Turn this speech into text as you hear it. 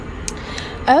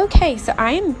Okay, so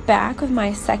I am back with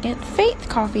my second Faith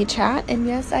Coffee chat, and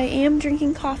yes, I am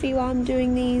drinking coffee while I'm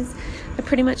doing these. I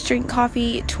pretty much drink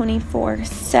coffee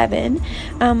 24/7,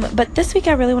 but this week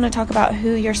I really want to talk about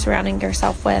who you're surrounding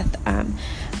yourself with.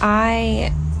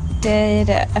 I did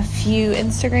a few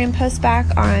Instagram posts back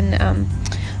on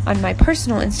my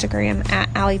personal Instagram at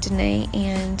Allie Danae,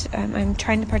 and I'm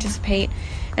trying to participate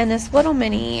in this little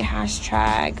mini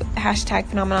hashtag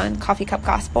phenomenon, Coffee Cup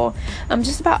Gospel,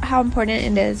 just about how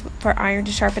important it is for iron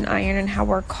to sharpen iron and how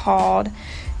we're called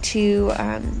to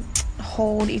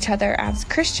hold each other as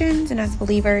Christians and as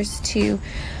believers to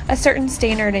a certain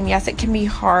standard. And yes, it can be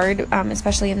hard,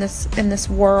 especially in this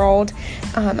world.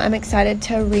 I'm excited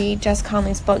to read Jess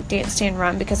Conley's book Dance Stand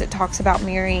Run, because it talks about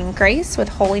marrying grace with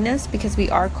holiness, because we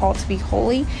are called to be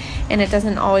holy, and it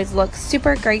doesn't always look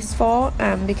super graceful,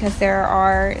 because there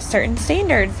are certain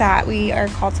standards that we are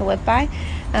called to live by,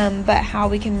 but how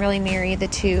we can really marry the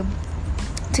two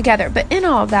together. But in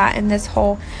all of that, in this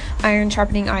whole iron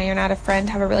sharpening iron, I had a friend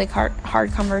have a really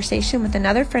hard conversation with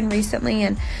another friend recently,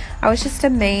 and I was just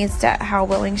amazed at how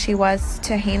willing she was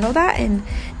to handle that, and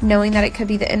knowing that it could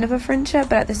be the end of a friendship,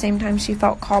 but at the same time she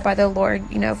felt called by the Lord.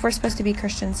 If we're supposed to be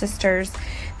Christian sisters,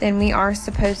 then we are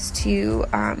supposed to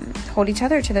hold each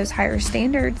other to those higher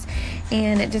standards.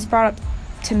 And it just brought up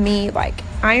to me, like,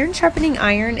 iron sharpening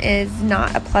iron is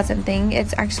not a pleasant thing.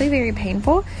 It's actually very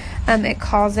painful. It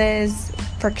causes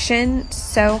friction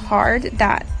so hard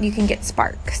that you can get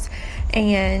sparks,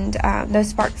 and those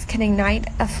sparks can ignite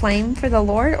a flame for the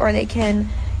Lord, or they can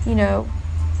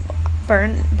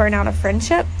burn out a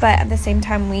friendship. But at the same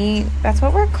time, that's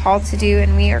what we're called to do,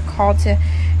 and we are called to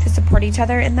support each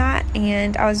other in that.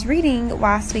 And I was reading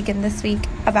last week and this week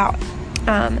about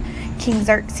King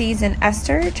Xerxes in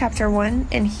Esther chapter 1,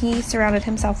 and he surrounded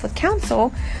himself with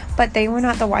counsel, but they were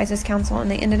not the wisest counsel,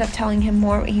 and they ended up telling him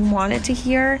more what he wanted to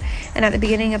hear. And at the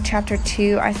beginning of chapter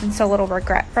 2, I sensed a little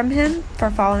regret from him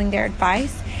for following their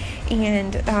advice.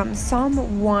 And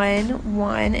Psalm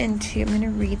 1 and 2, I'm going to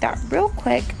read that real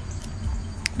quick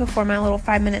before my little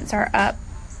 5 minutes are up.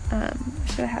 I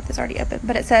should have had this already open,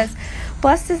 but it says,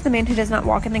 "Blessed is the man who does not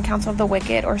walk in the counsel of the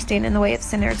wicked, or stand in the way of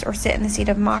sinners, or sit in the seat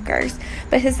of mockers.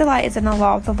 But his delight is in the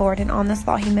law of the Lord, and on this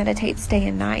law he meditates day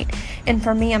and night." And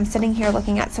for me, I'm sitting here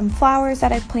looking at some flowers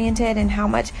that I've planted, and how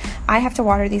much I have to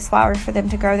water these flowers for them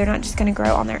to grow. They're not just going to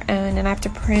grow on their own, and I have to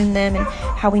prune them, and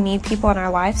how we need people in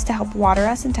our lives to help water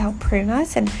us and to help prune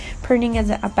us. And pruning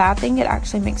isn't a bad thing. It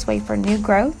actually makes way for new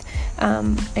growth.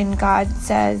 And God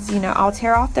says, I'll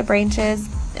tear off the branches,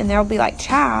 and there will be like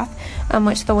chaff,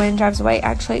 which the wind drives away.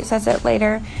 Actually, it says it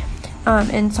later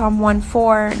in Psalm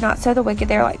 1:4, "Not so the wicked,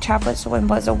 they're like chaff which the wind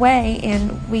blows away."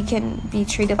 And we can be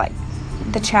treated like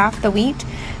the chaff, the wheat,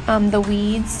 the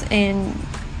weeds, and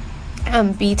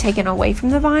be taken away from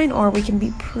the vine, or we can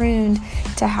be pruned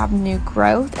to have new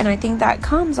growth. And I think that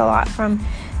comes a lot from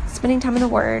spending time in the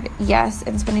Word, yes,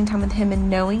 and spending time with Him and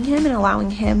knowing Him and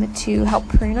allowing Him to help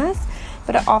prune us.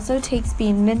 But it also takes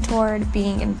being mentored,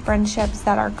 being in friendships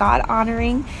that are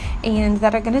God-honoring, and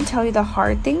that are going to tell you the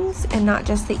hard things and not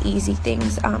just the easy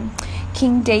things.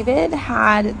 King David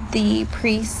had the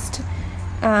priest,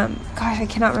 I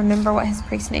cannot remember what his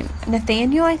priest name,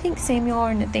 Nathaniel, I think, Samuel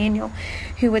or Nathaniel,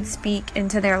 who would speak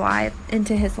into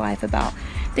his life about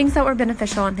things that were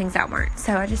beneficial and things that weren't.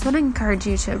 So I just want to encourage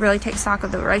you to really take stock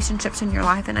of the relationships in your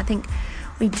life. And I think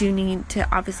we do need to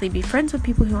obviously be friends with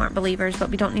people who aren't believers, but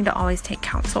we don't need to always take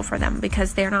counsel for them,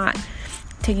 because they're not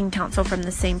taking counsel from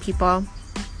the same people,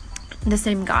 the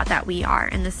same God that we are,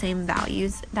 and the same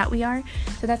values that we are.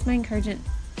 So that's my encouragement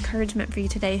for you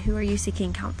today. Who are you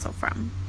seeking counsel from?